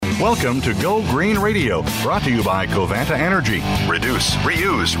Welcome to Go Green Radio, brought to you by Covanta Energy. Reduce,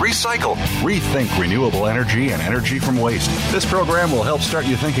 reuse, recycle, rethink renewable energy and energy from waste. This program will help start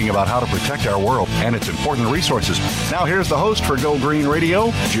you thinking about how to protect our world and its important resources. Now here's the host for Go Green Radio,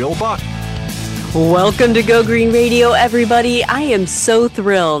 Jill Buck. Welcome to Go Green Radio, everybody. I am so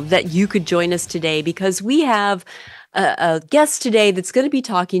thrilled that you could join us today because we have a guest today that's going to be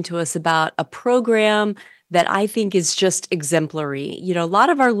talking to us about a program that I think is just exemplary. You know, a lot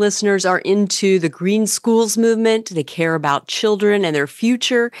of our listeners are into the green schools movement. They care about children and their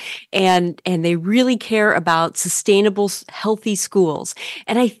future, and they really care about sustainable, healthy schools.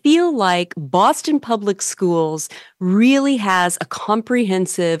 And I feel like Boston Public Schools really has a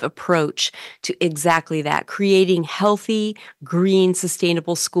comprehensive approach to exactly that, creating healthy, green,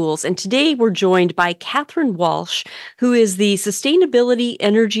 sustainable schools. And today we're joined by Katherine Walsh, who is the Sustainability,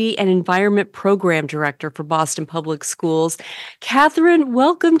 Energy, and Environment Program Director for Boston Public Schools. Katherine,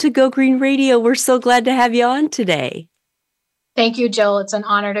 welcome to Go Green Radio. We're so glad to have you on today. Thank you, Jill. It's an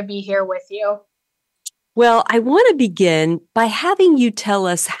honor to be here with you. Well, I want to begin by having you tell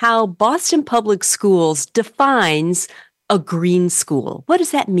us how Boston Public Schools defines a green school. What does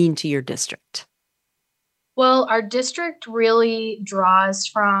that mean to your district? Well, our district really draws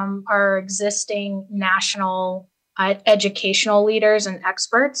from our existing national educational leaders and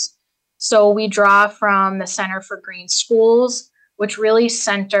experts. So we draw from the Center for Green Schools, which really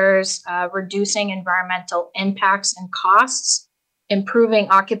centers reducing environmental impacts and costs, improving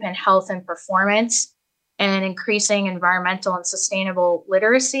occupant health and performance, and increasing environmental and sustainable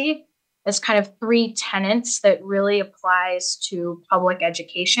literacy as kind of three tenets that really applies to public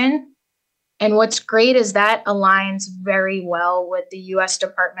education. And what's great is that aligns very well with the U.S.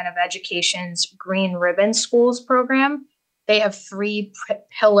 Department of Education's Green Ribbon Schools program. They have three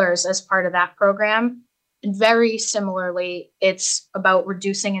pillars as part of that program. And very similarly, it's about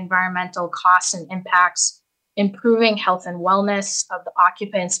reducing environmental costs and impacts, improving health and wellness of the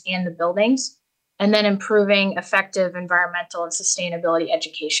occupants and the buildings, and then improving effective environmental and sustainability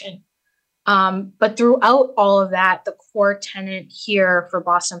education. But throughout all of that, the core tenet here for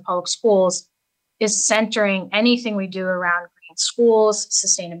Boston Public Schools is centering anything we do around green schools,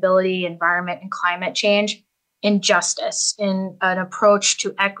 sustainability, environment, and climate change in justice, in an approach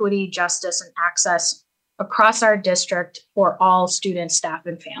to equity, justice, and access across our district for all students, staff,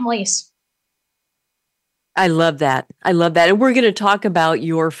 and families. I love that. I love that. And we're going to talk about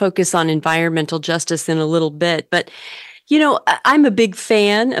your focus on environmental justice in a little bit. But, you know, I'm a big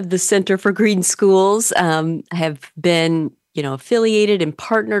fan of the Center for Green Schools. I have been, affiliated and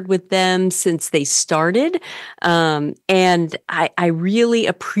partnered with them since they started. And I really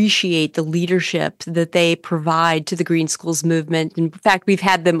appreciate the leadership that they provide to the Green Schools movement. In fact, we've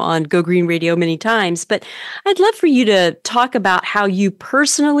had them on Go Green Radio many times, but I'd love for you to talk about how you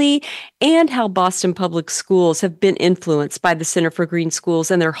personally and how Boston Public Schools have been influenced by the Center for Green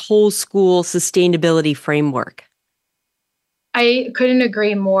Schools and their whole school sustainability framework. I couldn't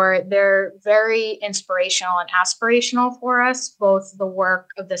agree more. They're very inspirational and aspirational for us, both the work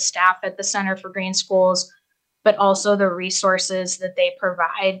of the staff at the Center for Green Schools, but also the resources that they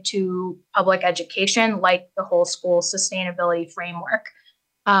provide to public education, like the whole school sustainability framework.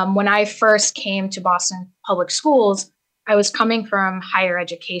 When I first came to Boston Public Schools, I was coming from higher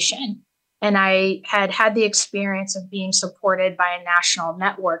education, and I had the experience of being supported by a national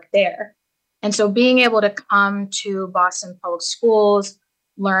network there. And so being able to come to Boston Public Schools,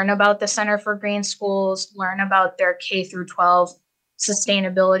 learn about the Center for Green Schools, learn about their K through 12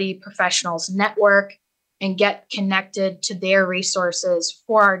 sustainability professionals network, and get connected to their resources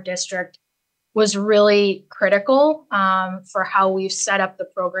for our district was really critical for how we've set up the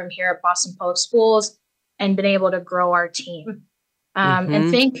program here at Boston Public Schools and been able to grow our team. And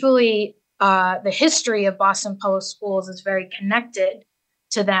thankfully, the history of Boston Public Schools is very connected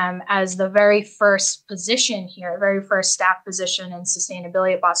to them, as the very first position here, very first staff position in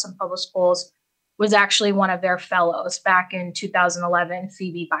sustainability at Boston Public Schools was actually one of their fellows back in 2011,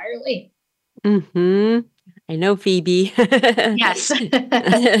 Phoebe Byerly. I know Phoebe. Yes.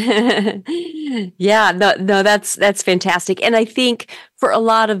 Yeah, no, that's fantastic. And I think for a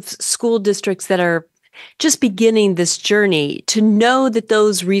lot of school districts that are just beginning this journey, to know that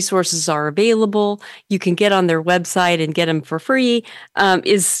those resources are available, you can get on their website and get them for free,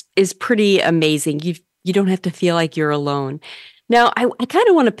 is pretty amazing. You don't have to feel like you're alone. Now, I kind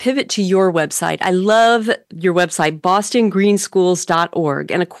of want to pivot to your website. I love your website, bostonggreenschools.org.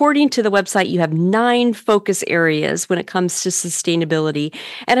 And according to the website, you have 9 focus areas when it comes to sustainability.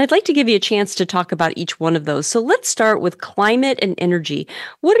 And I'd like to give you a chance to talk about each one of those. So let's start with climate and energy.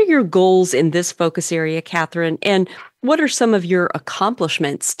 What are your goals in this focus area, Katherine? And what are some of your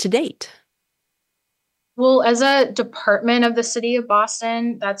accomplishments to date? Well, as a department of the city of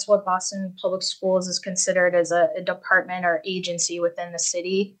Boston, that's what Boston Public Schools is considered as a department or agency within the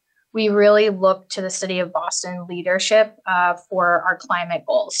city. We really look to the city of Boston leadership for our climate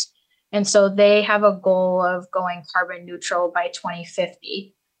goals. And so they have a goal of going carbon neutral by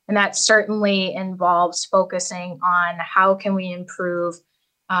 2050. And that certainly involves focusing on how can we improve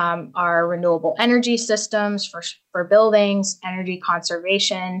our renewable energy systems for buildings, energy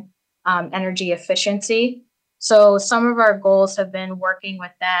conservation, energy efficiency. So some of our goals have been working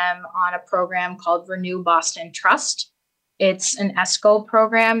with them on a program called Renew Boston Trust. It's an ESCO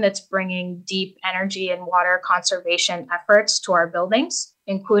program that's bringing deep energy and water conservation efforts to our buildings,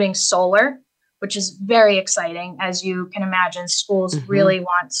 including solar, which is very exciting. As you can imagine, schools really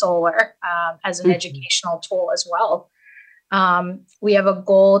want solar as an educational tool as well. We have a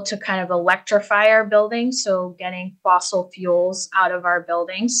goal to kind of electrify our buildings, so getting fossil fuels out of our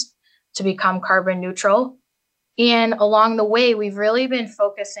buildings to become carbon neutral. And along the way, we've really been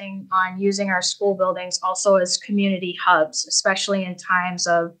focusing on using our school buildings also as community hubs, especially in times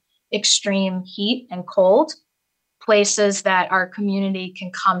of extreme heat and cold, places that our community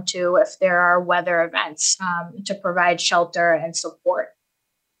can come to if there are weather events to provide shelter and support.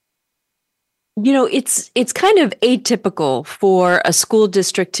 You know, it's kind of atypical for a school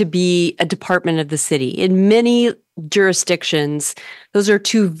district to be a department of the city. In many jurisdictions, those are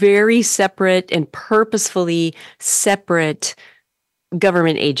 2 very separate and purposefully separate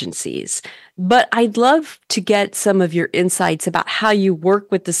government agencies. But I'd love to get some of your insights about how you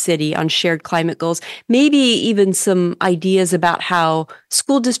work with the city on shared climate goals, maybe even some ideas about how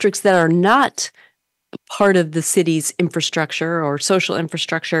school districts that are not part of the city's infrastructure or social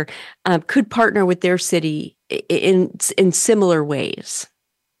infrastructure could partner with their city in similar ways.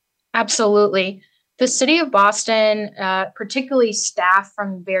 Absolutely. The city of Boston, particularly staff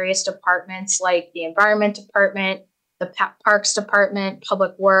from various departments like the Environment Department, the Parks Department,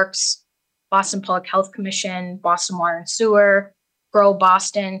 Public Works, Boston Public Health Commission, Boston Water and Sewer, Grow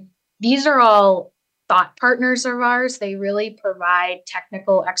Boston. These are all thought partners of ours. They really provide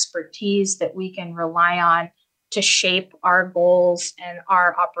technical expertise that we can rely on to shape our goals and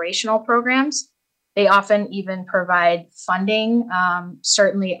our operational programs. They often even provide funding.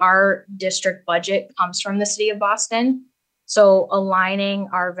 Certainly, our district budget comes from the city of Boston. So aligning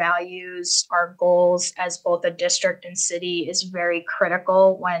our values, our goals as both a district and city is very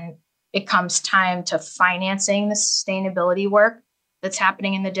critical when it comes time to financing the sustainability work that's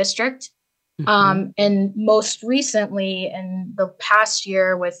happening in the district. And most recently, in the past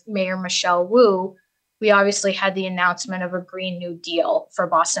year with Mayor Michelle Wu, we obviously had the announcement of a Green New Deal for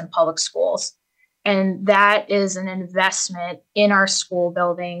Boston Public Schools. And that is an investment in our school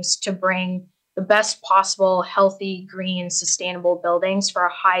buildings to bring the best possible, healthy, green, sustainable buildings for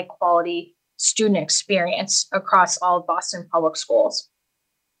a high quality student experience across all of Boston Public Schools.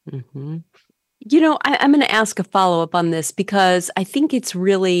 You know, I'm going to ask a follow-up on this because I think it's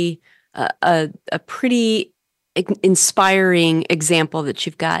really a pretty inspiring example that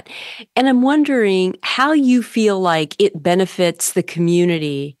you've got. And I'm wondering how you feel like it benefits the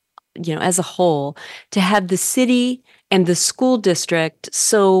community, you know, as a whole, to have the city and the school district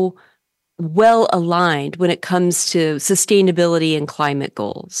so well aligned when it comes to sustainability and climate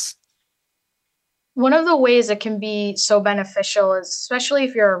goals. One of the ways it can be so beneficial is, especially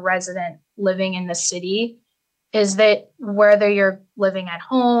if you're a resident living in the city, is that whether you're living at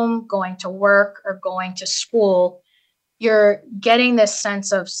home, going to work, or going to school, you're getting this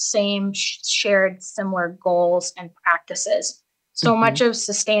sense of same shared similar goals and practices. So much of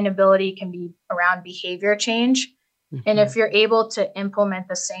sustainability can be around behavior change. And if you're able to implement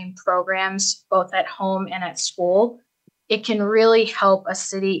the same programs both at home and at school, it can really help a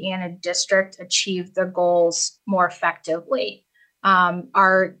city and a district achieve their goals more effectively.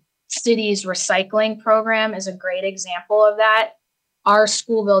 Our city's recycling program is a great example of that. Our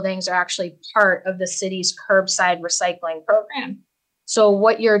school buildings are actually part of the city's curbside recycling program. So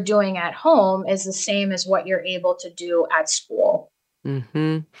what you're doing at home is the same as what you're able to do at school.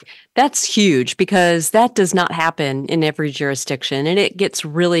 That's huge because that does not happen in every jurisdiction, and it gets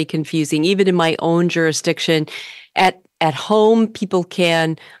really confusing. Even in my own jurisdiction, at at home, people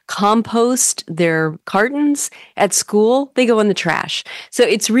can compost their cartons. At school, they go in the trash. So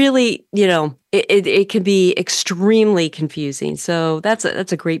it's really, it can be extremely confusing. So that's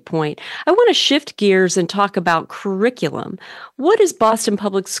a great point. I want to shift gears and talk about curriculum. What is Boston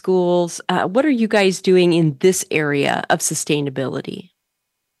Public Schools? What are you guys doing in this area of sustainability?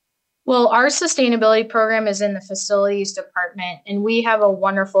 Well, our sustainability program is in the facilities department, and we have a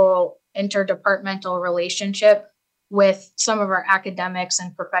wonderful interdepartmental relationship with some of our academics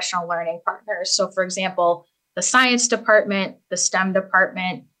and professional learning partners. So, for example, the science department, the STEM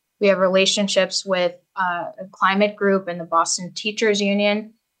department, we have relationships with a climate group and the Boston Teachers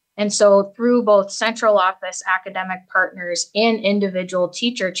Union. And so through both central office academic partners and individual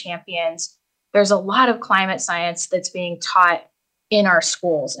teacher champions, there's a lot of climate science that's being taught in our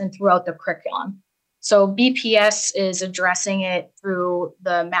schools and throughout the curriculum. So BPS is addressing it through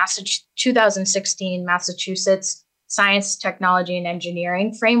the 2016 Massachusetts Science, Technology, and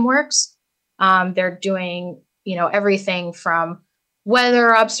Engineering frameworks. They're doing, everything from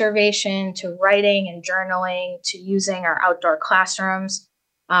weather observation to writing and journaling to using our outdoor classrooms.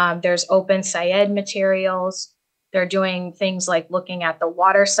 There's Open SciEd materials. They're doing things like looking at the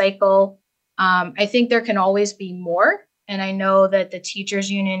water cycle. I think there can always be more. And I know that the Teachers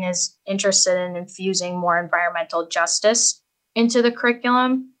Union is interested in infusing more environmental justice into the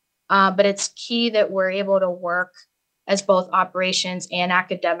curriculum. But it's key that we're able to work as both operations and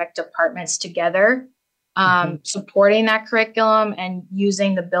academic departments together, supporting that curriculum and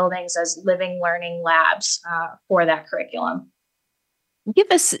using the buildings as living learning labs for that curriculum. Give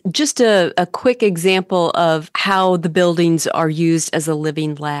us just a quick example of how the buildings are used as a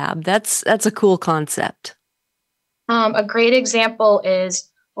living lab. That's a cool concept. A great example is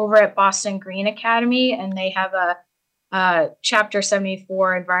over at Boston Green Academy, and they have a Chapter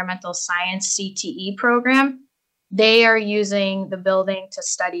 74 Environmental Science CTE program. They are using the building to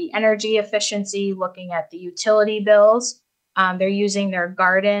study energy efficiency, looking at the utility bills. They're using their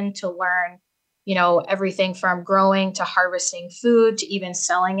garden to learn, everything from growing to harvesting food to even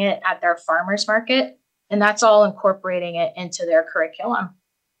selling it at their farmers market. And that's all incorporating it into their curriculum.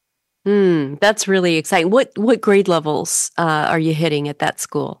 That's really exciting. What grade levels are you hitting at that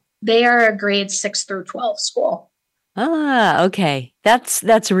school? They are a grade 6 through 12 school. Ah, okay.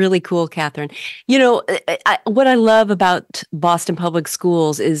 That's really cool, Katherine. What I love about Boston Public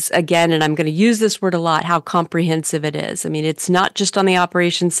Schools is, again, and I'm going to use this word a lot, how comprehensive it is. I mean, it's not just on the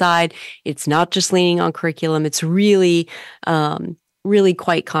operations side. It's not just leaning on curriculum. It's really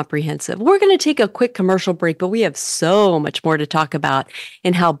quite comprehensive. We're going to take a quick commercial break, but we have so much more to talk about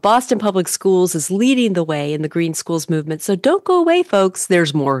and how Boston Public Schools is leading the way in the Green Schools movement. So don't go away, folks.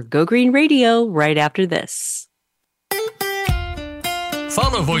 There's more Go Green Radio right after this.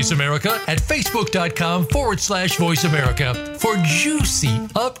 Follow Voice America at facebook.com/Voice America for juicy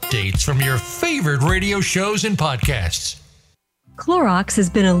updates from your favorite radio shows and podcasts. Clorox has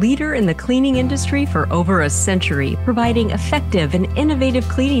been a leader in the cleaning industry for over a century, providing effective and innovative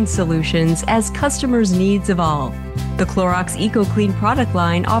cleaning solutions as customers' needs evolve. The Clorox EcoClean product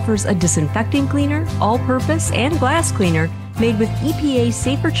line offers a disinfecting cleaner, all-purpose, and glass cleaner made with EPA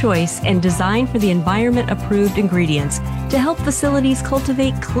safer choice and designed for the environment-approved ingredients to help facilities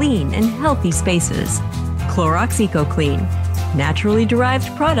cultivate clean and healthy spaces. Clorox EcoClean, naturally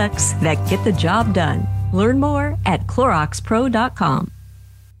derived products that get the job done. Learn more at CloroxPro.com.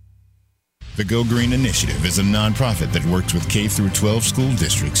 The Go Green Initiative is a nonprofit that works with K-12 school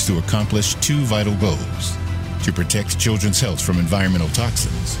districts to accomplish two vital goals: to protect children's health from environmental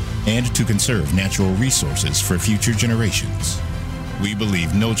toxins and to conserve natural resources for future generations. We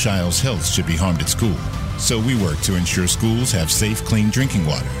believe no child's health should be harmed at school, so we work to ensure schools have safe, clean drinking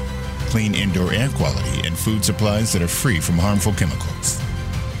water, clean indoor air quality, and food supplies that are free from harmful chemicals.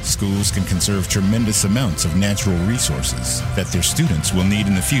 Schools can conserve tremendous amounts of natural resources that their students will need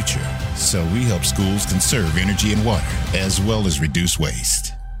in the future, so we help schools conserve energy and water, as well as reduce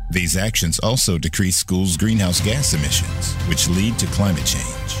waste. These actions also decrease schools' greenhouse gas emissions, which lead to climate change.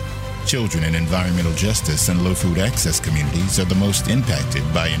 Children in environmental justice and low food access communities are the most impacted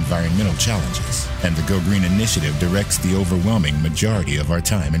by environmental challenges, and the Go Green Initiative directs the overwhelming majority of our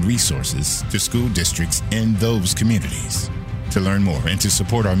time and resources to school districts in those communities. To learn more and to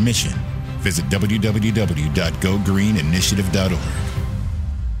support our mission, visit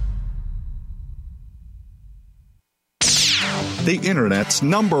www.gogreeninitiative.org. The Internet's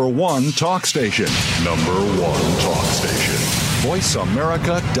 #1 talk station. #1 talk station.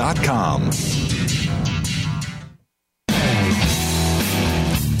 VoiceAmerica.com.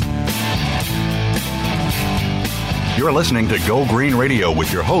 You're listening to Go Green Radio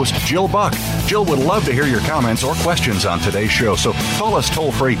with your host, Jill Buck. Jill would love to hear your comments or questions on today's show, so call us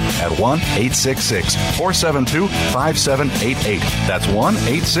toll-free at 1-866-472-5788. That's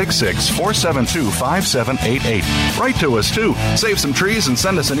 1-866-472-5788. Write to us, too. Save some trees and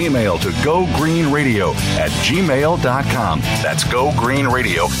send us an email to gogreenradio@gmail.com. That's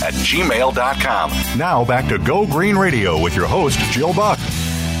gogreenradio@gmail.com. Now back to Go Green Radio with your host, Jill Buck.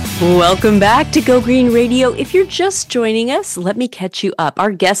 Welcome back to Go Green Radio. If you're just joining us, let me catch you up. Our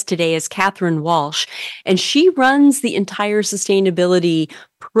guest today is Katherine Walsh, and she runs the entire sustainability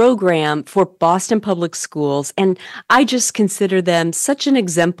program for Boston Public Schools. And I just consider them such an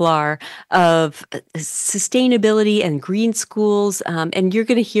exemplar of sustainability and green schools. And you're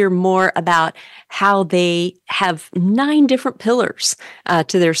going to hear more about how they have 9 different pillars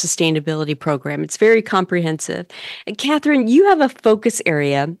to their sustainability program. It's very comprehensive. And Katherine, you have a focus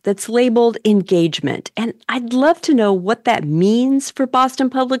area that's labeled engagement. And I'd love to know what that means for Boston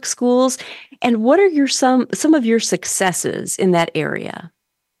Public Schools and what are some of your successes in that area?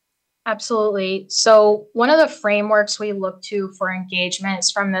 Absolutely. So one of the frameworks we look to for engagement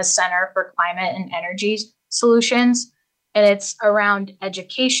is from the Center for Climate and Energy Solutions, and it's around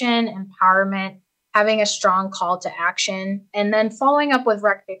education, empowerment, having a strong call to action, and then following up with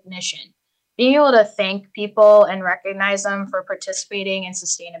recognition. Being able to thank people and recognize them for participating in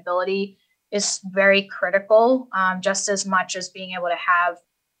sustainability is very critical, just as much as being able to have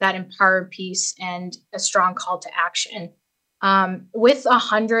that empowered piece and a strong call to action. With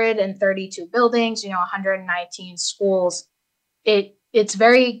 132 buildings, 119 schools, it's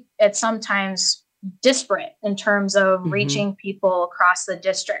sometimes disparate in terms of reaching people across the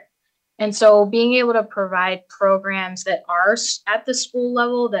district. And so being able to provide programs that are at the school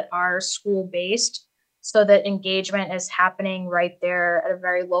level, that are school-based, so that engagement is happening right there at a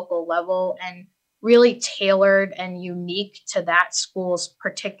very local level and really tailored and unique to that school's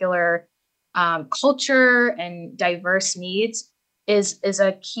particular culture and diverse needs is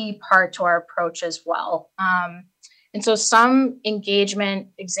a key part to our approach as well. And so some engagement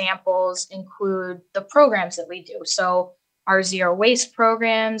examples include the programs that we do. So our zero waste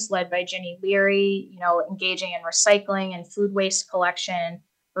programs led by Ginny Leary, engaging in recycling and food waste collection,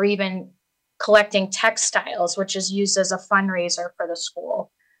 or even collecting textiles, which is used as a fundraiser for the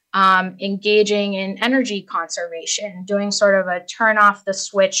school. Engaging in energy conservation, doing sort of a turn off the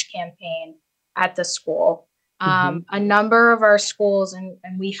switch campaign at the school. A number of our schools, and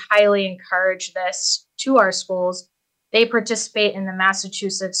we highly encourage this to our schools, they participate in the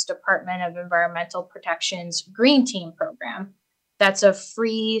Massachusetts Department of Environmental Protection's Green Team program. That's a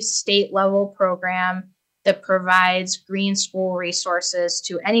free state level program that provides green school resources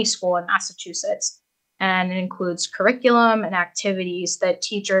to any school in Massachusetts. And it includes curriculum and activities that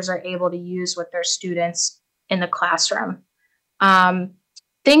teachers are able to use with their students in the classroom.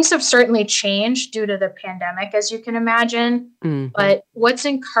 Things have certainly changed due to the pandemic, as you can imagine. But what's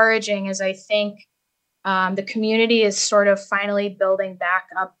encouraging is I think the community is sort of finally building back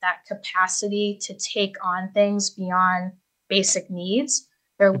up that capacity to take on things beyond basic needs.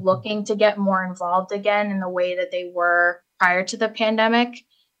 They're looking to get more involved again in the way that they were prior to the pandemic.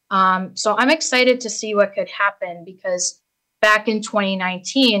 So I'm excited to see what could happen, because back in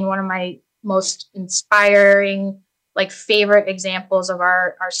 2019, one of my most inspiring, favorite examples of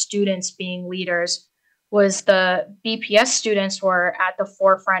our students being leaders was the BPS students were at the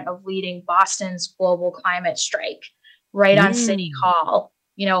forefront of leading Boston's global climate strike right on City Hall,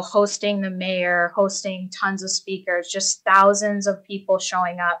 hosting the mayor, hosting tons of speakers, just thousands of people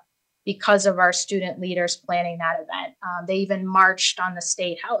showing up because of our student leaders planning that event. They even marched on the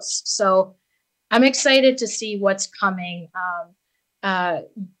State House. So I'm excited to see what's coming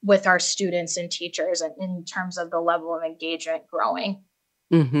with our students and teachers in terms of the level of engagement growing.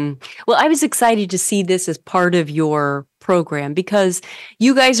 Well, I was excited to see this as part of your program because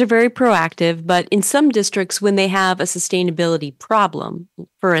you guys are very proactive, but in some districts, when they have a sustainability problem,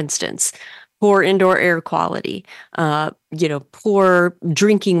 for instance, poor indoor air quality, poor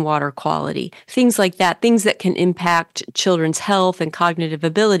drinking water quality, things like that, things that can impact children's health and cognitive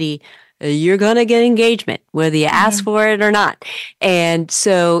ability, you're going to get engagement, whether you ask for it or not. And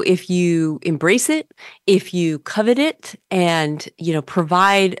so if you embrace it, if you covet it and,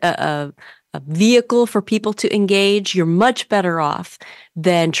 provide a vehicle for people to engage, you're much better off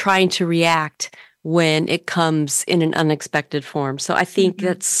than trying to react when it comes in an unexpected form. So I think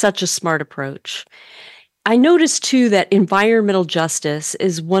that's such a smart approach. I noticed too that environmental justice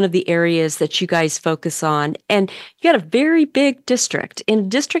is one of the areas that you guys focus on, and you got a very big district. In a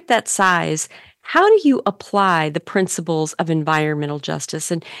district that size, how do you apply the principles of environmental justice,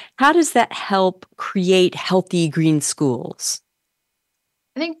 and how does that help create healthy green schools?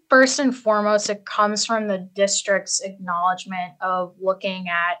 I think first and foremost, it comes from the district's acknowledgement of looking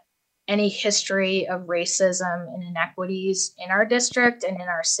at any history of racism and inequities in our district and in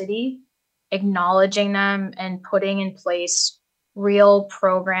our city, acknowledging them and putting in place real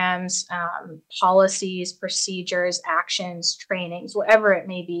programs, policies, procedures, actions, trainings, whatever it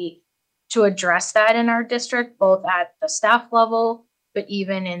may be, to address that in our district, both at the staff level, but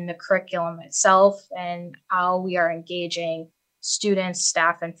even in the curriculum itself and how we are engaging students,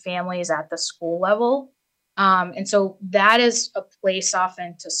 staff, and families at the school level. And so that is a place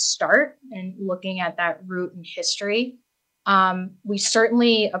often to start and looking at that root and history. We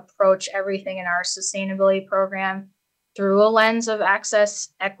certainly approach everything in our sustainability program through a lens of access,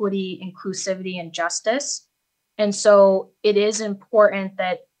 equity, inclusivity, and justice. And so it is important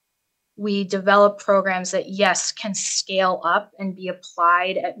that we develop programs that, yes, can scale up and be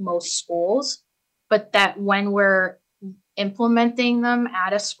applied at most schools, but that when we're implementing them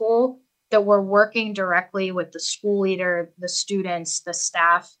at a school, that we're working directly with the school leader, the students, the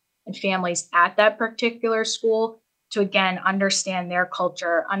staff, and families at that particular school to, again, understand their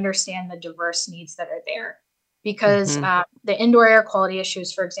culture, understand the diverse needs that are there. Because the indoor air quality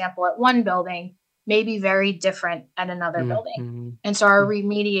issues, for example, at one building may be very different at another building. And so our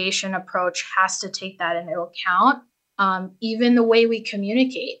remediation approach has to take that into account. Even the way we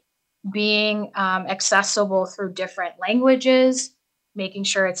communicate, being accessible through different languages, making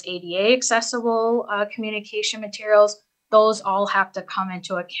sure it's ADA accessible communication materials, those all have to come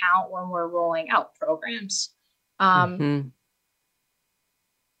into account when we're rolling out programs. The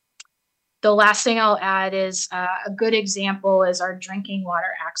last thing I'll add is a good example is our drinking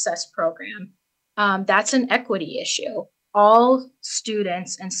water access program. That's an equity issue. All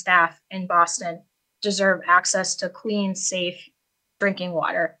students and staff in Boston deserve access to clean, safe drinking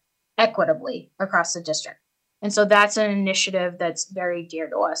water equitably across the district. And so that's an initiative that's very dear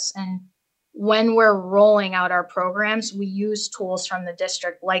to us. And when we're rolling out our programs, we use tools from the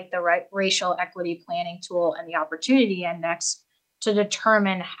district like the racial equity planning tool and the opportunity index to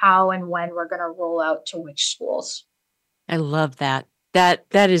determine how and when we're going to roll out to which schools. I love that. That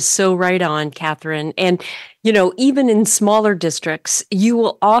is so right on, Katherine. And, even in smaller districts, you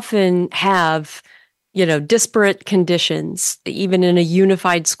will often have disparate conditions, even in a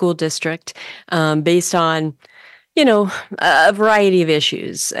unified school district, based on, a variety of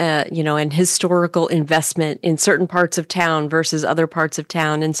issues, and historical investment in certain parts of town versus other parts of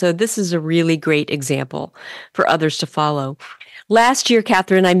town. And so this is a really great example for others to follow. Last year,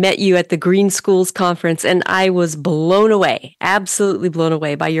 Katherine, I met you at the Green Schools Conference, and I was blown away, absolutely blown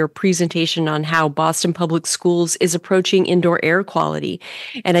away by your presentation on how Boston Public Schools is approaching indoor air quality.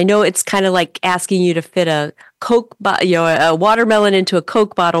 And I know it's kind of like asking you to fit a a watermelon into a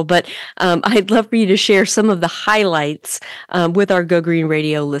Coke bottle, but I'd love for you to share some of the highlights with our Go Green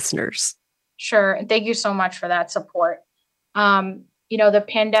Radio listeners. Sure. And thank you so much for that support. The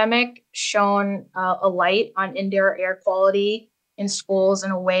pandemic shone a light on indoor air quality in schools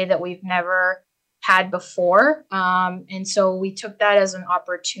in a way that we've never had before. And so we took that as an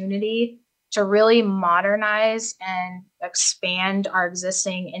opportunity to really modernize and expand our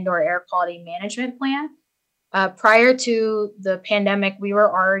existing indoor air quality management plan. Prior to the pandemic, we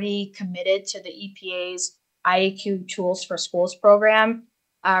were already committed to the EPA's IAQ Tools for Schools program.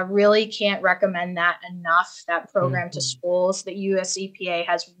 Really can't recommend that enough, that program to schools. The US EPA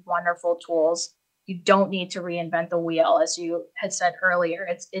has wonderful tools. You don't need to reinvent the wheel, as you had said earlier.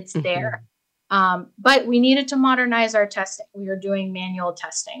 It's there. But we needed to modernize our testing. We were doing manual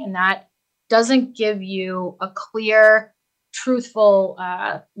testing, and that doesn't give you a clear, truthful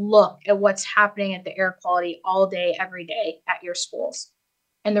look at what's happening at the air quality all day, every day at your schools.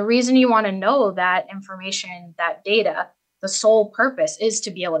 And the reason you want to know that information, that data, the sole purpose is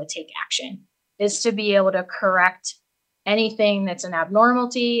to be able to take action, is to be able to correct anything that's an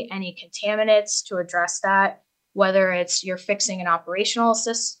abnormality, any contaminants, to address that, whether it's you're fixing an operational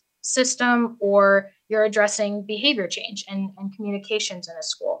system or you're addressing behavior change and communications in a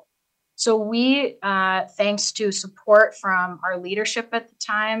school. So we, thanks to support from our leadership at the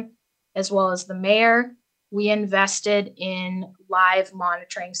time, as well as the mayor, we invested in live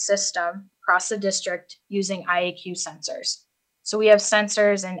monitoring system across the district using IAQ sensors. So we have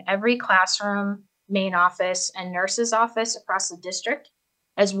sensors in every classroom, main office, and nurse's office across the district,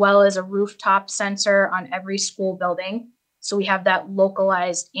 as well as a rooftop sensor on every school building. So we have that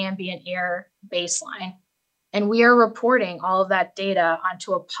localized ambient air baseline. And we are reporting all of that data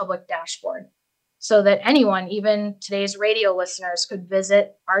onto a public dashboard so that anyone, even today's radio listeners, could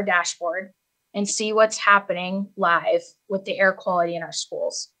visit our dashboard and see what's happening live with the air quality in our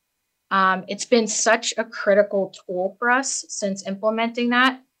schools. It's been such a critical tool for us since implementing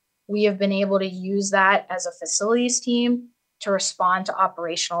that. We have been able to use that as a facilities team to respond to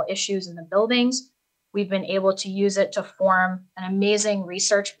operational issues in the buildings. We've been able to use it to form an amazing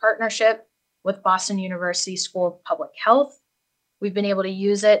research partnership with Boston University School of Public Health. We've been able to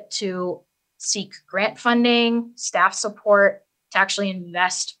use it to seek grant funding, staff support, to actually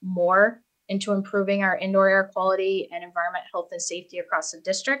invest more into improving our indoor air quality and environment health and safety across the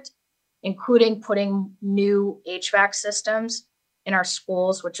district, including putting new HVAC systems in our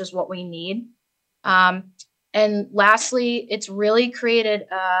schools, which is what we need. And lastly, it's really created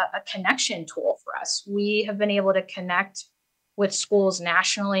a connection tool for us. We have been able to connect with schools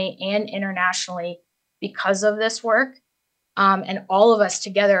nationally and internationally because of this work. And all of us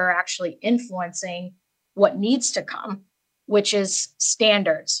together are actually influencing what needs to come, which is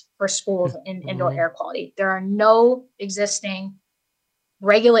standards for schools in indoor air quality. There are no existing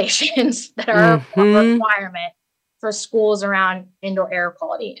regulations that are a requirement for schools around indoor air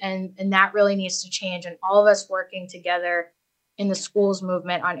quality. And that really needs to change. And all of us working together in the schools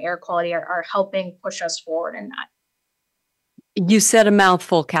movement on air quality are helping push us forward in that. You said a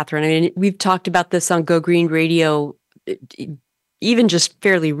mouthful, Katherine. I mean, we've talked about this on Go Green Radio. Even just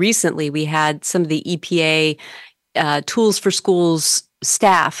fairly recently, we had some of the EPA tools for schools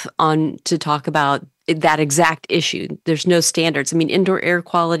staff on to talk about that exact issue. There's no standards. I mean, indoor air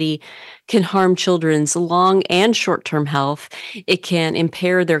quality can harm children's long and short-term health. It can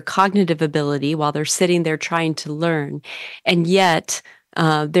impair their cognitive ability while they're sitting there trying to learn. And yet,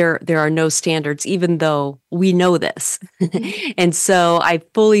 there are no standards, even though we know this. And so I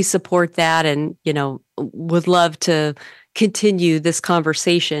fully support that, and would love to continue this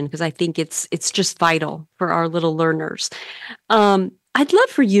conversation because I think it's just vital for our little learners. I'd love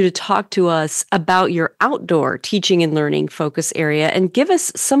for you to talk to us about your outdoor teaching and learning focus area and give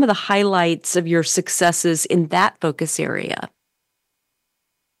us some of the highlights of your successes in that focus area.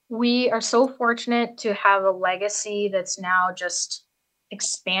 We are so fortunate to have a legacy that's now just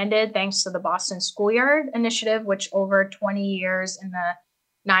expanded thanks to the Boston Schoolyard Initiative, which over 20 years in the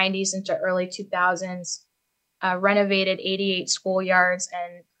 90s into early 2000s renovated 88 schoolyards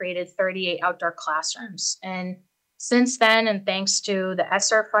and created 38 outdoor classrooms. And since then, and thanks to the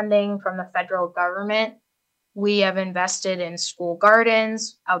ESSER funding from the federal government, we have invested in school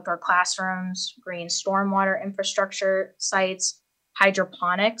gardens, outdoor classrooms, green stormwater infrastructure sites,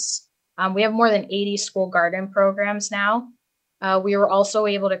 hydroponics. We have more than 80 school garden programs now. We were also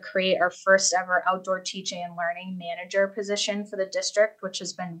able to create our first ever outdoor teaching and learning manager position for the district, which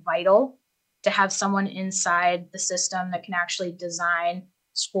has been vital to have someone inside the system that can actually design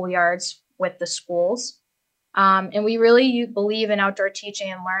schoolyards with the schools. And we really believe in outdoor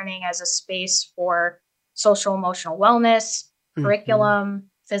teaching and learning as a space for social emotional wellness, curriculum,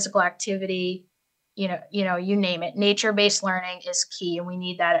 physical activity, you name it. Nature-based learning is key, and we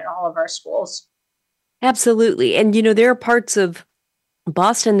need that at all of our schools. Absolutely. And, there are parts of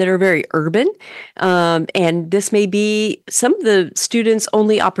Boston that are very urban, and this may be some of the students'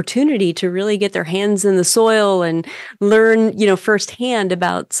 only opportunity to really get their hands in the soil and learn, firsthand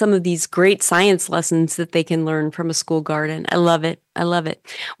about some of these great science lessons that they can learn from a school garden. I love it. I love it.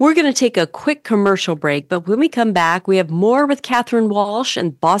 We're going to take a quick commercial break, but when we come back, we have more with Katherine Walsh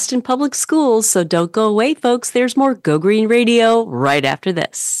and Boston Public Schools. So don't go away, folks. There's more Go Green Radio right after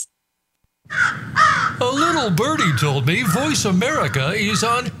this. A little birdie told me Voice America is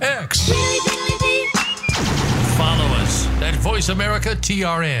on X. Follow us at Voice America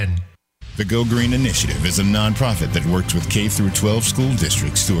TRN. The Go Green Initiative is a nonprofit that works with K-12 school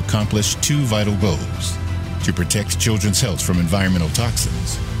districts to accomplish two vital goals: to protect children's health from environmental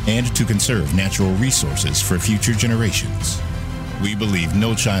toxins and to conserve natural resources for future generations. We believe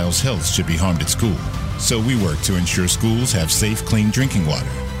no child's health should be harmed at school, so we work to ensure schools have safe, clean drinking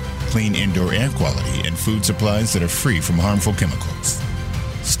water, clean indoor air quality, and food supplies that are free from harmful chemicals.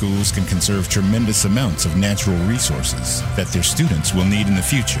 Schools can conserve tremendous amounts of natural resources that their students will need in the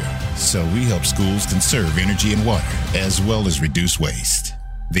future, so we help schools conserve energy and water, as well as reduce waste.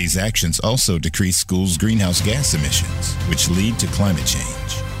 These actions also decrease schools' greenhouse gas emissions, which lead to climate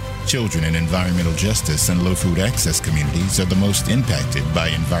change. Children in environmental justice and low food access communities are the most impacted by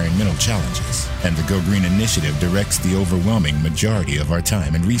environmental challenges, and the Go Green Initiative directs the overwhelming majority of our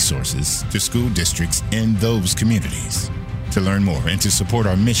time and resources to school districts in those communities. To learn more and to support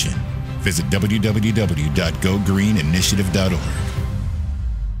our mission, visit www.gogreeninitiative.org.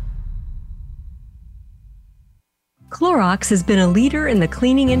 Clorox has been a leader in the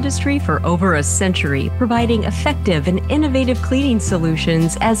cleaning industry for over a century, providing effective and innovative cleaning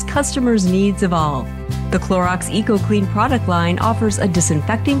solutions as customers' needs evolve. The Clorox EcoClean product line offers a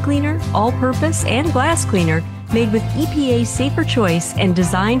disinfecting cleaner, all-purpose, and glass cleaner made with EPA safer choice and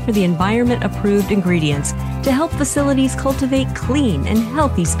designed for the environment-approved ingredients to help facilities cultivate clean and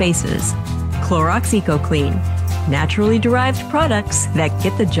healthy spaces. Clorox EcoClean, naturally derived products that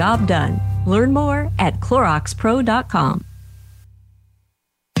get the job done. Learn more at CloroxPro.com.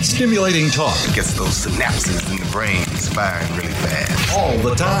 Stimulating talk gets those synapses in the brain firing really fast. all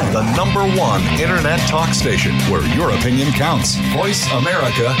the time. The #1 internet talk station where your opinion counts.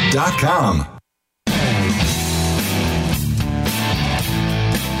 VoiceAmerica.com.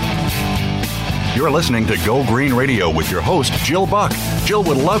 You're listening to Go Green Radio with your host, Jill Buck. Jill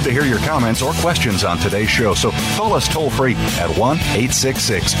would love to hear your comments or questions on today's show, so call us toll-free at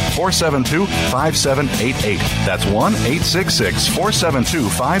 1-866-472-5788. That's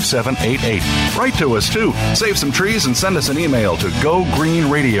 1-866-472-5788. Write to us, too. Save some trees and send us an email to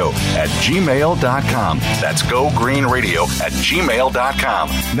gogreenradio@gmail.com. That's gogreenradio@gmail.com.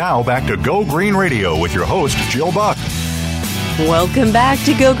 Now back to Go Green Radio with your host, Jill Buck. Welcome back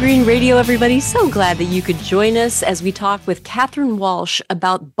to Go Green Radio, everybody. So glad that you could join us as we talk with Katherine Walsh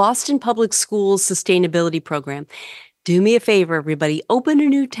about Boston Public Schools Sustainability Program. Do me a favor, everybody. Open a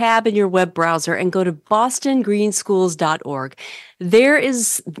new tab in your web browser and go to bostonggreenschools.org. There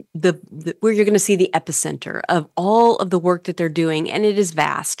is where you're going to see the epicenter of all of the work that they're doing, and it is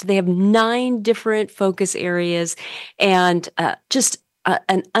vast. They have 9 different focus areas and just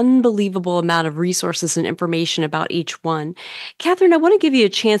an unbelievable amount of resources and information about each one. Katherine, I want to give you a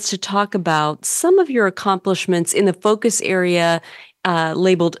chance to talk about some of your accomplishments in the focus area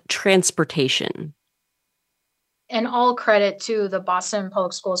labeled transportation. And all credit to the Boston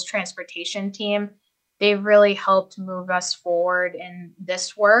Public Schools transportation team. They've really helped move us forward in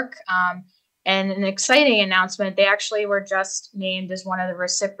this work. And an exciting announcement, they actually were just named as one of the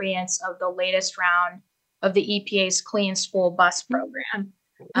recipients of the latest round of the EPA's Clean School Bus Program.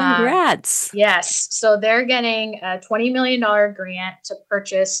 Congrats. Yes. So they're getting a $20 million grant to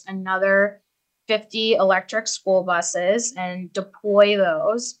purchase another 50 electric school buses and deploy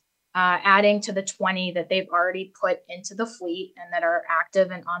those, adding to the 20 that they've already put into the fleet and that are active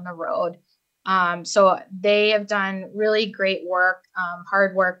and on the road. So they have done really great work,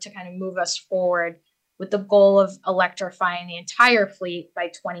 hard work to kind of move us forward with the goal of electrifying the entire fleet by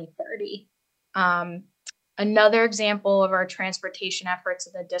 2030. Another example of our transportation efforts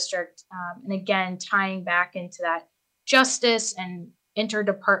in the district, and again, tying back into that justice and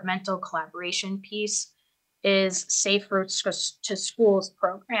interdepartmental collaboration piece, is Safe Routes to Schools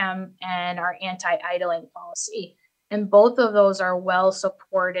program and our anti-idling policy. And both of those are well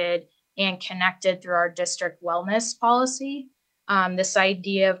supported and connected through our district wellness policy. This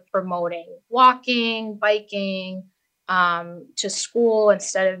idea of promoting walking, biking to school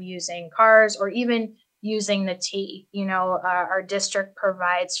instead of using cars or even using the T. Our district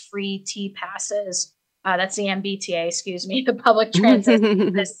provides free T passes. That's the MBTA, the public transit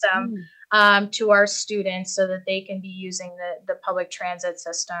system, to our students so that they can be using the public transit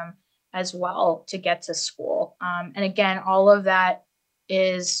system as well to get to school. And again, all of that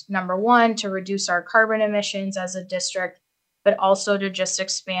is, number one, to reduce our carbon emissions as a district, but also to just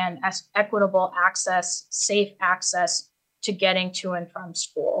expand equitable access, safe access to getting to and from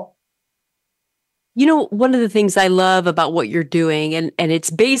school. One of the things I love about what you're doing, and it's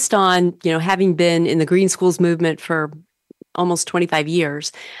based on, having been in the Green Schools movement for almost 25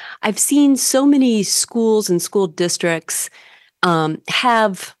 years, I've seen so many schools and school districts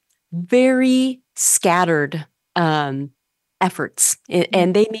have very scattered efforts,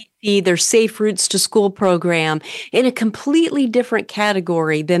 and they may see their Safe Routes to School program in a completely different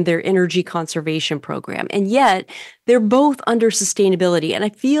category than their energy conservation program. And yet they're both under sustainability. And I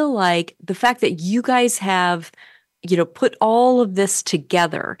feel like the fact that you guys have, put all of this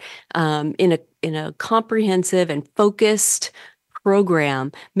together in a comprehensive and focused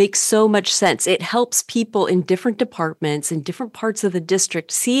program makes so much sense. It helps people in different departments in different parts of the district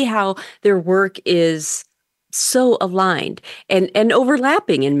see how their work is so aligned and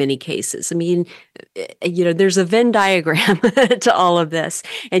overlapping in many cases. I mean, there's a Venn diagram to all of this,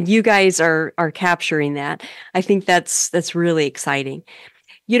 and you guys are capturing that. I think that's really exciting.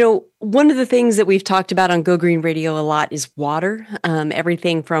 One of the things that we've talked about on Go Green Radio a lot is water,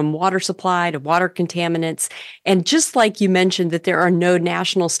 everything from water supply to water contaminants. And just like you mentioned that there are no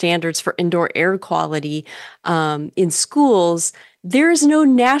national standards for indoor air quality in schools, there is no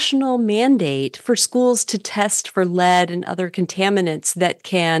national mandate for schools to test for lead and other contaminants that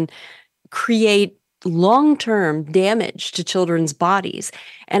can create long-term damage to children's bodies.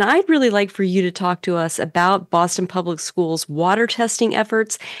 And I'd really like for you to talk to us about Boston Public Schools' water testing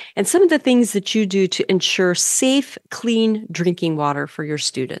efforts and some of the things that you do to ensure safe, clean drinking water for your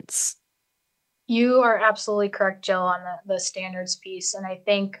students. You are absolutely correct, Jill, on the standards piece. And I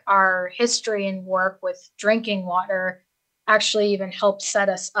think our history and work with drinking water actually even helped set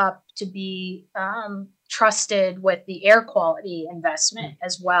us up to be trusted with the air quality investment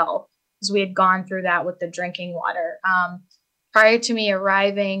as well, as we had gone through that with the drinking water. Prior to me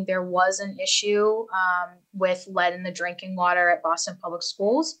arriving, there was an issue with lead in the drinking water at Boston Public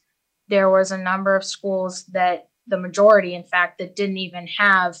Schools. There was a number of schools that, the majority, in fact, that didn't even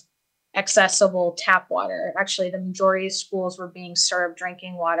have accessible tap water. Actually, the majority of schools were being served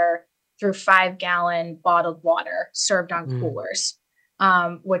drinking water through 5-gallon bottled water served on coolers,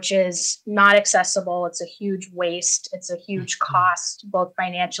 which is not accessible. It's a huge waste. It's a huge cost, both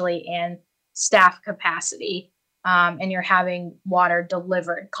financially and staff capacity. And you're having water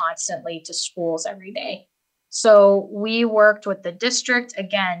delivered constantly to schools every day. So we worked with the district,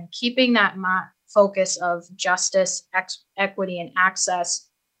 again, keeping that focus of justice, equity, and access,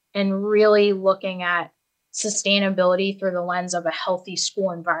 and really looking at sustainability through the lens of a healthy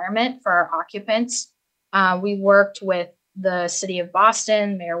school environment for our occupants. We worked with the city of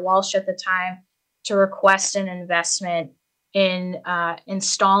Boston, Mayor Walsh at the time, to request an investment in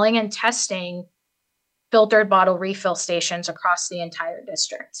installing and testing filtered bottle refill stations across the entire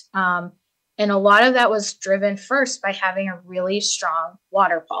district. And a lot of that was driven first by having a really strong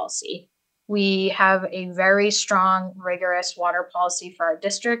water policy. We have a very strong, rigorous water policy for our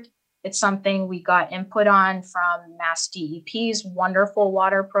district. It's something we got input on from Mass DEP's wonderful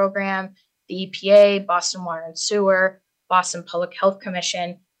water program, the EPA, Boston Water and Sewer, Boston Public Health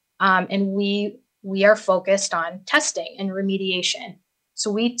Commission, and we are focused on testing and remediation.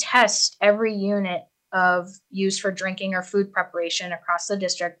 So we test every unit of used for drinking or food preparation across the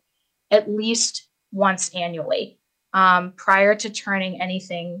district at least once annually. Prior to turning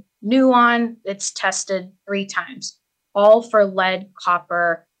anything new on, it's tested 3 times, all for lead,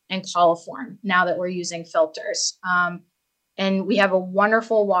 copper, and coliform, now that we're using filters. And we have a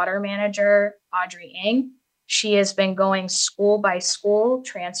wonderful water manager, Audrey Ng. She has been going school by school,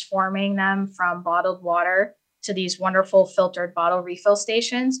 transforming them from bottled water to these wonderful filtered bottle refill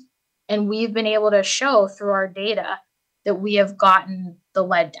stations. And we've been able to show through our data that we have gotten the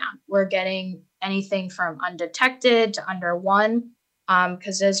lead down. We're getting anything from undetected to under 1,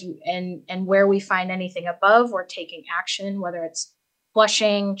 because and where we find anything above, we're taking action, whether it's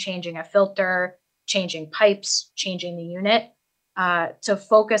flushing, changing a filter, changing pipes, changing the unit, to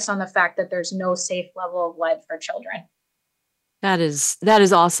focus on the fact that there's no safe level of lead for children. That is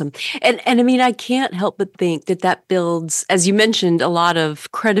awesome. And I mean, I can't help but think that builds, as you mentioned, a lot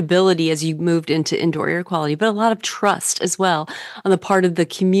of credibility as you moved into indoor air quality, but a lot of trust as well on the part of the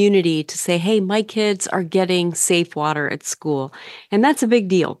community to say, hey, my kids are getting safe water at school. And that's a big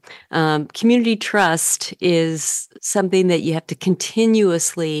deal. Community trust is something that you have to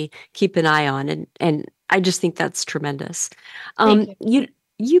continuously keep an eye on. And I just think that's tremendous.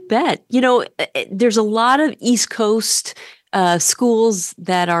 You bet. There's a lot of East Coast schools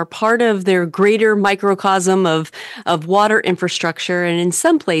that are part of their greater microcosm of water infrastructure. And in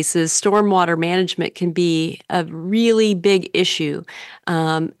some places, stormwater management can be a really big issue.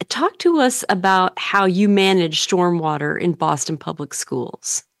 Talk to us about how you manage stormwater in Boston Public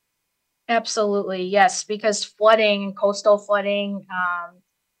Schools. Absolutely, yes, because flooding and coastal flooding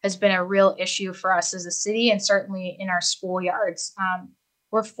has been a real issue for us as a city and certainly in our schoolyards.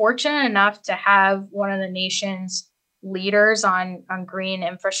 We're fortunate enough to have one of the nation's leaders on green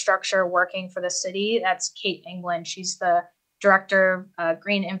infrastructure working for the city. That's Kate England. She's the director of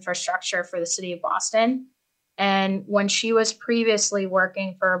green infrastructure for the city of Boston. And when she was previously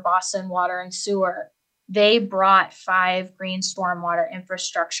working for Boston Water and Sewer, they brought 5 green stormwater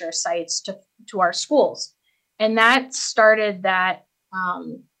infrastructure sites to our schools. And that started that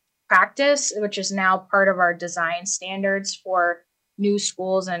practice, which is now part of our design standards for new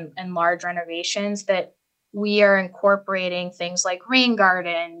schools and large renovations, that we are incorporating things like rain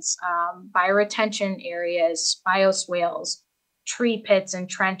gardens, bioretention areas, bioswales, tree pits, and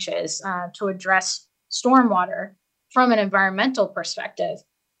trenches to address stormwater from an environmental perspective.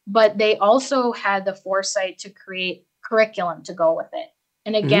 But they also had the foresight to create curriculum to go with it.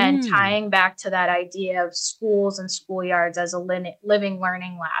 And again, tying back to that idea of schools and schoolyards as a living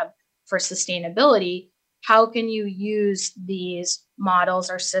learning lab for sustainability, how can you use these models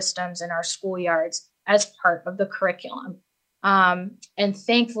or systems in our schoolyards as part of the curriculum? And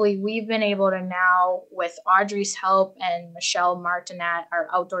thankfully, we've been able to now, with Audrey's help and Michelle Martinet, our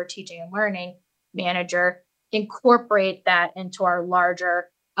outdoor teaching and learning, manager, incorporate that into our larger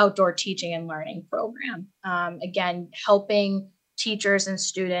outdoor teaching and learning program. Again, helping teachers and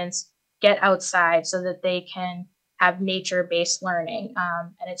students get outside so that they can have nature-based learning.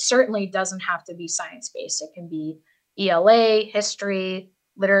 And it certainly doesn't have to be science-based. It can be ELA, history,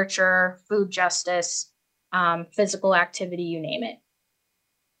 literature, food justice, physical activity, you name it.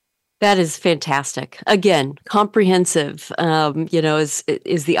 That is fantastic. Again, comprehensive, is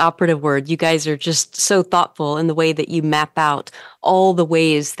the operative word. You guys are just so thoughtful in the way that you map out all the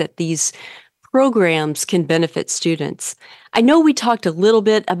ways that these programs can benefit students. I know we talked a little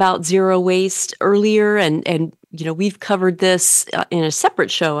bit about zero waste earlier, and we've covered this in a separate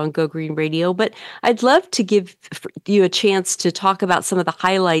show on Go Green Radio, but I'd love to give you a chance to talk about some of the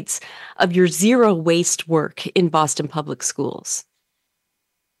highlights of your zero waste work in Boston Public Schools.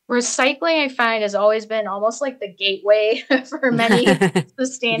 Recycling, I find, has always been almost like the gateway for many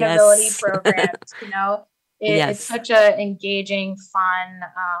sustainability programs. It's such an engaging, fun,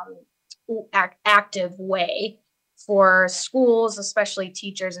 active way for schools, especially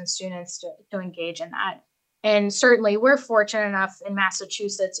teachers and students, to engage in that. And certainly we're fortunate enough in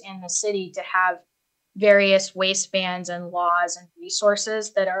Massachusetts and the city to have various waste bans and laws and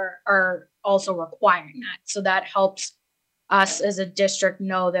resources that are also requiring that. So that helps us as a district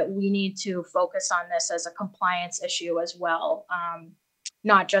know that we need to focus on this as a compliance issue as well,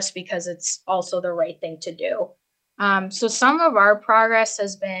 not just because it's also the right thing to do. So some of our progress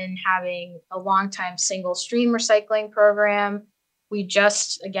has been having a long-time single stream recycling program. We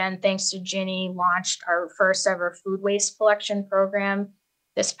just, again, thanks to Ginny, launched our first ever food waste collection program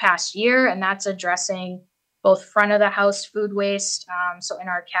this past year, and that's addressing both front of the house food waste, so in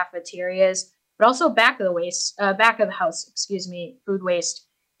our cafeterias, but also back of the house, food waste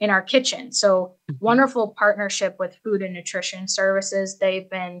in our kitchen. So wonderful partnership with Food and Nutrition Services. They've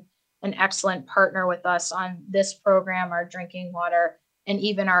been an excellent partner with us on this program, our drinking water, and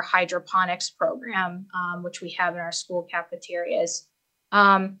even our hydroponics program, which we have in our school cafeterias.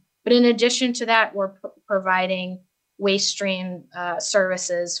 But in addition to that, we're providing waste stream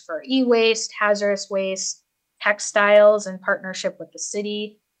services for e-waste, hazardous waste, textiles in partnership with the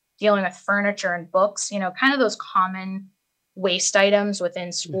city, dealing with furniture and books, kind of those common waste items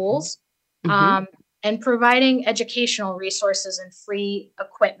within schools, and providing educational resources and free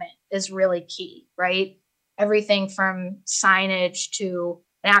equipment is really key, right? Everything from signage to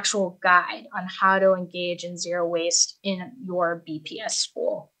an actual guide on how to engage in zero waste in your BPS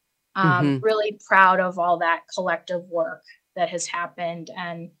school. Really proud of all that collective work that has happened,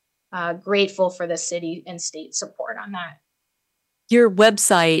 and grateful for the city and state support on that. Your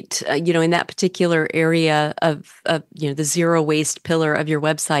website, in that particular area of the zero waste pillar of your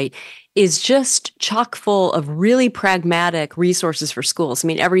website is just chock full of really pragmatic resources for schools. I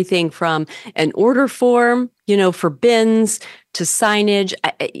mean, everything from an order form, for bins to signage.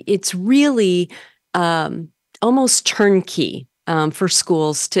 It's really almost turnkey for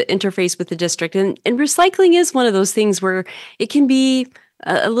schools to interface with the district. And recycling is one of those things where it can be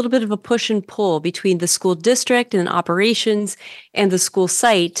a little bit of a push and pull between the school district and operations and the school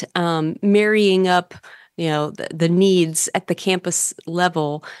site, marrying up, the needs at the campus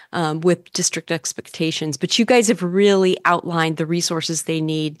level with district expectations. But you guys have really outlined the resources they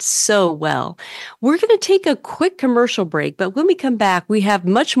need so well. We're going to take a quick commercial break, but when we come back, we have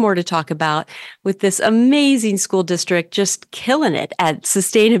much more to talk about with this amazing school district just killing it at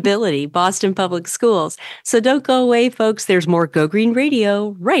sustainability, Boston Public Schools. So don't go away, folks. There's more Go Green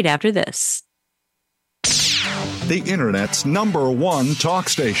Radio right after this. The Internet's #1 talk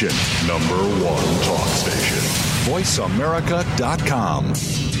station. #1 talk station. VoiceAmerica.com.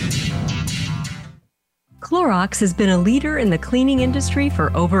 Clorox has been a leader in the cleaning industry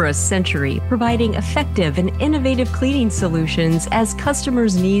for over a century, providing effective and innovative cleaning solutions as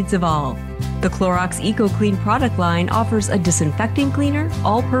customers' needs evolve. The Clorox EcoClean product line offers a disinfecting cleaner,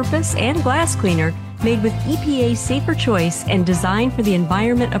 all-purpose, and glass cleaner made with EPA safer choice and designed for the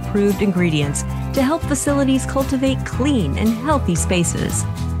environment-approved ingredients to help facilities cultivate clean and healthy spaces.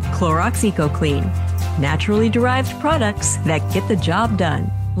 Clorox EcoClean, naturally derived products that get the job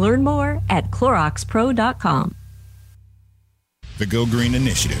done. Learn more at CloroxPro.com. The Go Green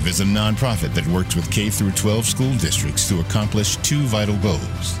Initiative is a nonprofit that works with K-12 school districts to accomplish two vital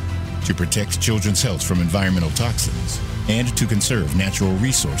goals: to protect children's health from environmental toxins and to conserve natural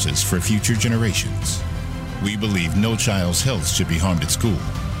resources for future generations. We believe no child's health should be harmed at school,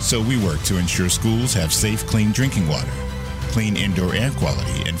 so we work to ensure schools have safe, clean drinking water, clean indoor air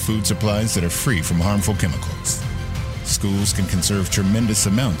quality, and food supplies that are free from harmful chemicals. schools can conserve tremendous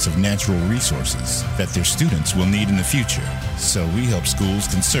amounts of natural resources that their students will need in the future. So we help schools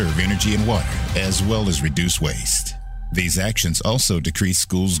conserve energy and water, as well as reduce waste. These actions also decrease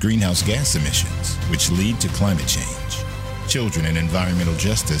schools' greenhouse gas emissions, which lead to climate change. Children in environmental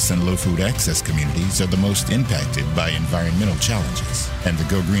justice and low food access communities are the most impacted by environmental challenges, and the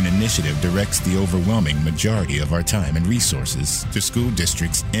Go Green Initiative directs the overwhelming majority of our time and resources to school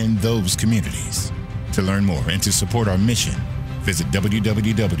districts in those communities. To learn more and to support our mission, visit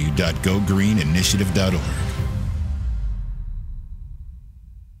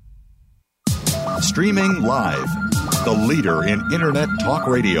www.gogreeninitiative.org. Streaming live, the leader in Internet talk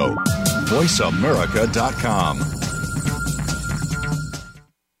radio, voiceamerica.com.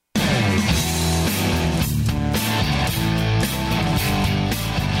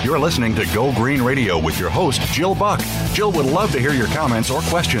 You're listening to Go Green Radio with your host, Jill Buck. Jill would love to hear your comments or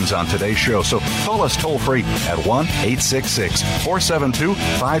questions on today's show, so call us toll-free at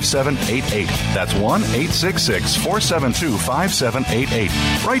 1-866-472-5788. That's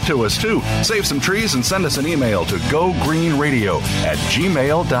 1-866-472-5788. Write to us, too. Save some trees and send us an email to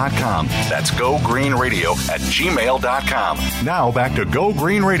gogreenradio@gmail.com. That's gogreenradio@gmail.com. Now back to Go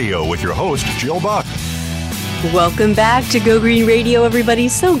Green Radio with your host, Jill Buck. Welcome back to Go Green Radio, everybody.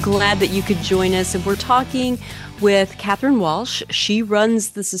 So glad that you could join us. And we're talking with Katherine Walsh. She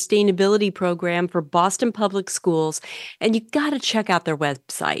runs the sustainability program for Boston Public Schools. And you got to check out their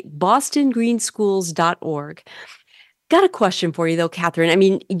website, bostonggreenschools.org. Got a question for you, though, Katherine. I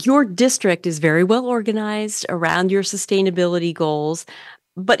mean, your district is very well organized around your sustainability goals.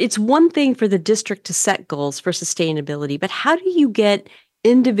 But it's one thing for the district to set goals for sustainability. But how do you get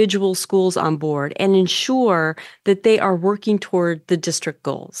individual schools on board and ensure that they are working toward the district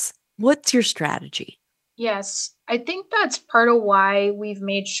goals? What's your strategy? Yes, I think that's part of why we've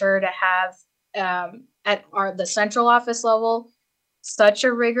made sure to have at the central office level such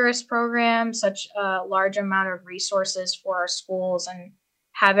a rigorous program, such a large amount of resources for our schools, and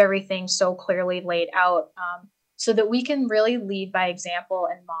have everything so clearly laid out so that we can really lead by example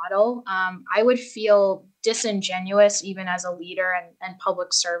and model. I would feel disingenuous, even as a leader and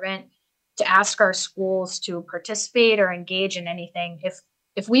public servant, to ask our schools to participate or engage in anything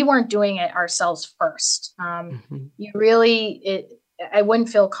if we weren't doing it ourselves first. I wouldn't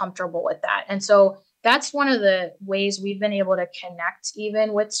feel comfortable with that. And so that's one of the ways we've been able to connect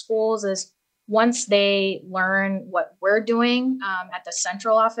even with schools is once they learn what we're doing at the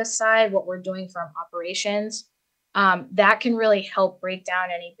central office side, what we're doing from operations, that can really help break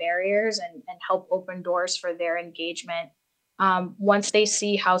down any barriers and help open doors for their engagement. Once they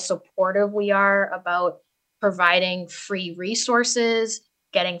see how supportive we are about providing free resources,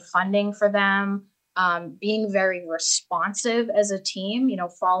 getting funding for them, being very responsive as a team,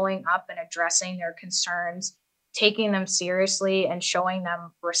 following up and addressing their concerns, taking them seriously and showing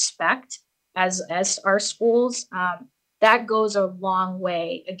them respect as our schools, that goes a long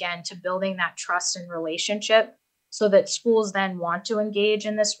way, again, to building that trust and relationship, so that schools then want to engage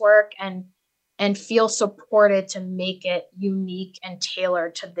in this work and feel supported to make it unique and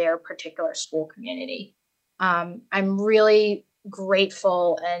tailored to their particular school community. I'm really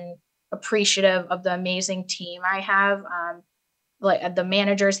grateful and appreciative of the amazing team I have, like the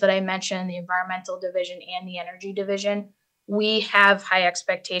managers that I mentioned, the environmental division and the energy division. We have high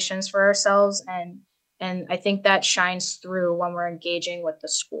expectations for ourselves, and I think that shines through when we're engaging with the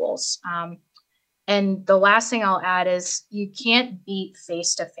schools. And the last thing I'll add is you can't beat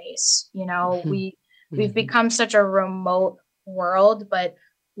face-to-face. We've become such a remote world, but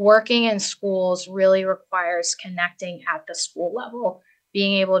working in schools really requires connecting at the school level,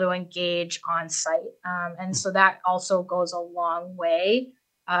 being able to engage on site. And so that also goes a long way,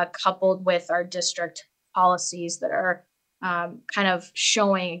 coupled with our district policies that are kind of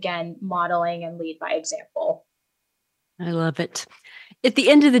showing, again, modeling and lead by example. I love it. At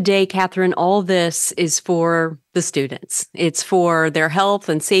the end of the day, Katherine, all this is for the students. It's for their health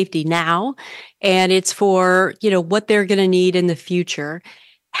and safety now, and it's for, what they're going to need in the future.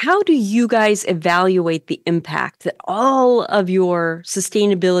 How do you guys evaluate the impact that all of your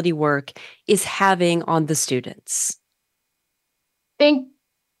sustainability work is having on the students? I think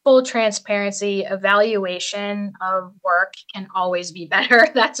full transparency, evaluation of work can always be better.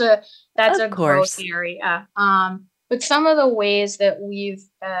 That's a growth area. But some of the ways that we've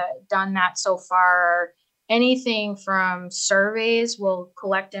done that so far are anything from surveys. We'll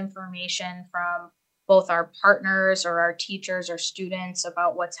collect information from both our partners or our teachers or students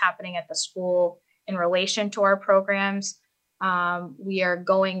about what's happening at the school in relation to our programs. We are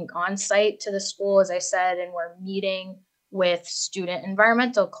going on site to the school, as I said, and we're meeting with student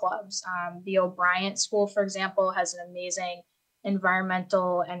environmental clubs. The O'Brien School, for example, has an amazing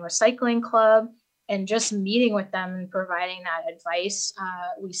environmental and recycling club. And just meeting with them and providing that advice,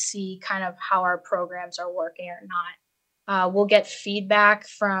 we see kind of how our programs are working or not. We'll get feedback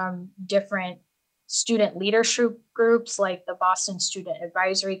from different student leadership groups like the Boston Student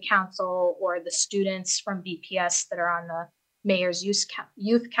Advisory Council or the students from BPS that are on the Mayor's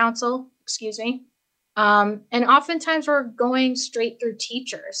Youth Council, and oftentimes we're going straight through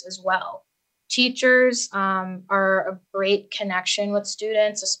teachers as well. Teachers are a great connection with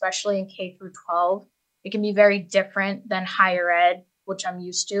students, especially in K through 12. It can be very different than higher ed, which I'm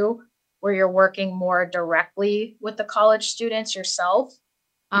used to, where you're working more directly with the college students yourself.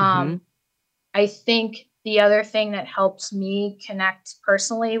 I think the other thing that helps me connect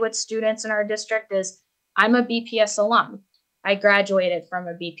personally with students in our district is I'm a BPS alum. I graduated from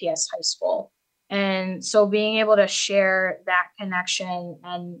a BPS high school. And so being able to share that connection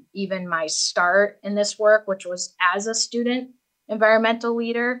and even my start in this work, which was as a student environmental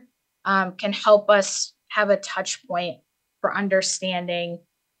leader, can help us have a touch point for understanding,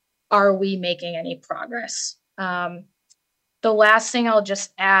 are we making any progress? The last thing I'll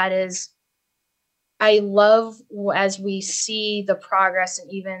just add is I love as we see the progress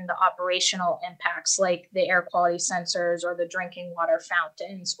and even the operational impacts like the air quality sensors or the drinking water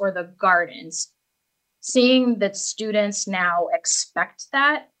fountains or the gardens, seeing that students now expect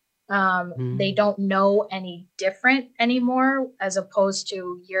that. They don't know any different anymore, as opposed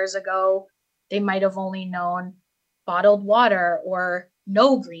to years ago, they might have only known bottled water or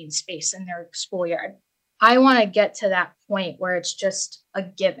no green space in their schoolyard. I want to get to that point where it's just a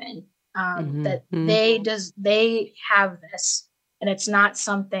given that they have this and it's not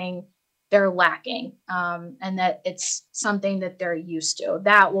something they're lacking, and that it's something that they're used to.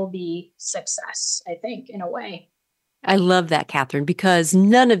 That will be success, I think, in a way. I love that, Katherine, because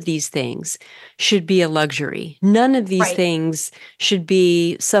none of these things should be a luxury. None of these things should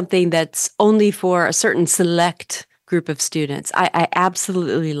be something that's only for a certain select group of students. I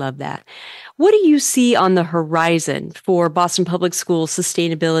absolutely love that. What do you see on the horizon for Boston Public Schools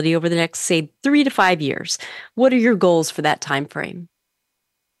sustainability over the next, say, 3 to 5 years? What are your goals for that time frame?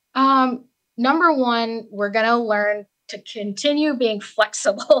 Number one, we're going to learn to continue being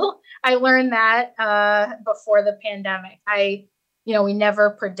flexible. I learned that before the pandemic. We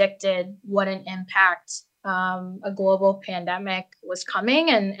never predicted what an impact a global pandemic was coming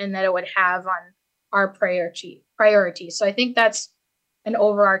and that it would have on our priorities. So I think that's an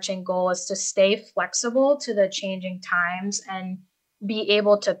overarching goal, is to stay flexible to the changing times and be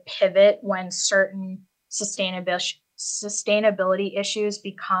able to pivot when certain sustainability issues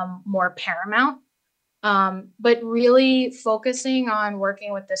become more paramount. But really focusing on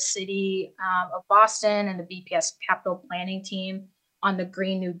working with the city of Boston and the BPS capital planning team on the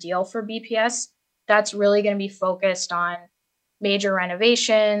Green New Deal for BPS. That's really going to be focused on major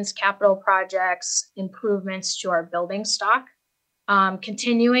renovations, capital projects, improvements to our building stock,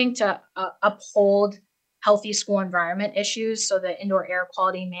 continuing to uphold healthy school environment issues. So the indoor air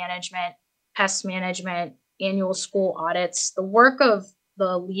quality management, pest management, annual school audits, the work of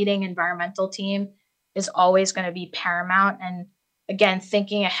the leading environmental team is always going to be paramount. And again,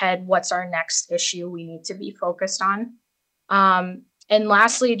 thinking ahead, what's our next issue we need to be focused on? And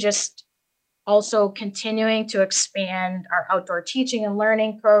lastly, just also continuing to expand our outdoor teaching and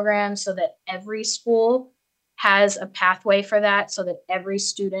learning programs so that every school has a pathway for that, so that every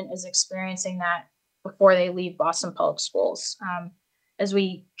student is experiencing that before they leave Boston Public Schools. As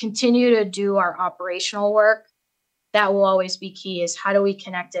we continue to do our operational work, that will always be key, is how do we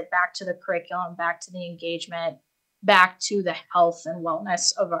connect it back to the curriculum, back to the engagement, back to the health and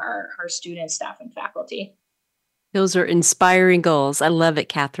wellness of our students, staff, and faculty. Those are inspiring goals. I love it,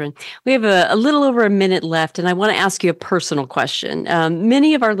 Katherine. We have a little over a minute left, and I want to ask you a personal question.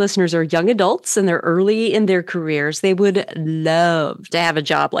 Many of our listeners are young adults and they're early in their careers. They would love to have a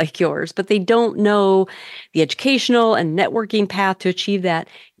job like yours, but they don't know the educational and networking path to achieve that.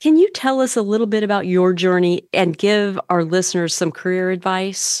 Can you tell us a little bit about your journey and give our listeners some career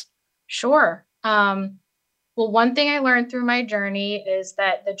advice? Sure. Well, one thing I learned through my journey is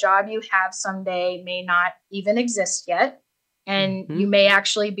that the job you have someday may not even exist yet, and you may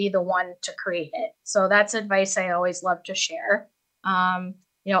actually be the one to create it. So that's advice I always love to share.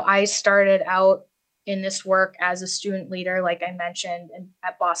 I started out in this work as a student leader, like I mentioned,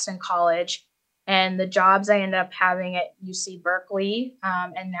 at Boston College, and the jobs I ended up having at UC Berkeley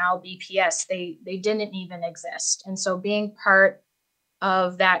and now BPS, they didn't even exist. And so being part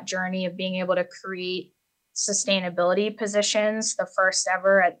of that journey of being able to create sustainability positions, the first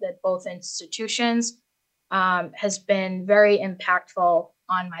ever at both institutions, has been very impactful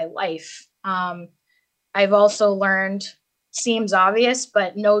on my life. I've also learned, seems obvious,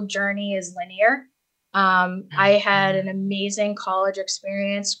 but no journey is linear. I had an amazing college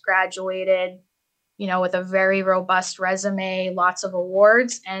experience, graduated, with a very robust resume, lots of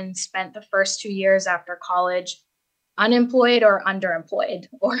awards, and spent the first 2 years after college unemployed or underemployed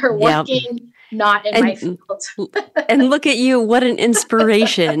or working not in my field. And look at you, what an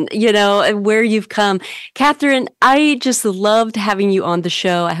inspiration, and where you've come. Katherine, I just loved having you on the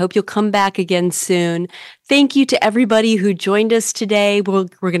show. I hope you'll come back again soon. Thank you to everybody who joined us today. We're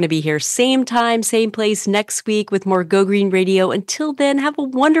going to be here same time, same place next week with more Go Green Radio. Until then, have a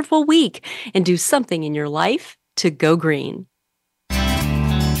wonderful week and do something in your life to go green.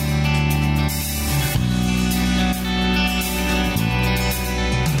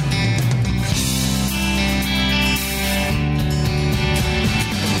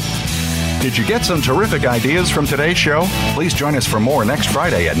 Did you get some terrific ideas from today's show? Please join us for more next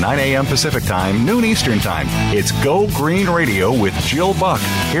Friday at 9 a.m. Pacific Time, noon Eastern Time. It's Go Green Radio with Jill Buck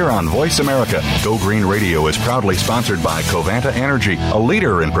here on Voice America. Go Green Radio is proudly sponsored by Covanta Energy, a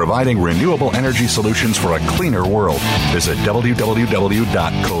leader in providing renewable energy solutions for a cleaner world. Visit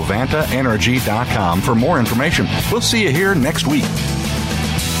www.covantaenergy.com for more information. We'll see you here next week.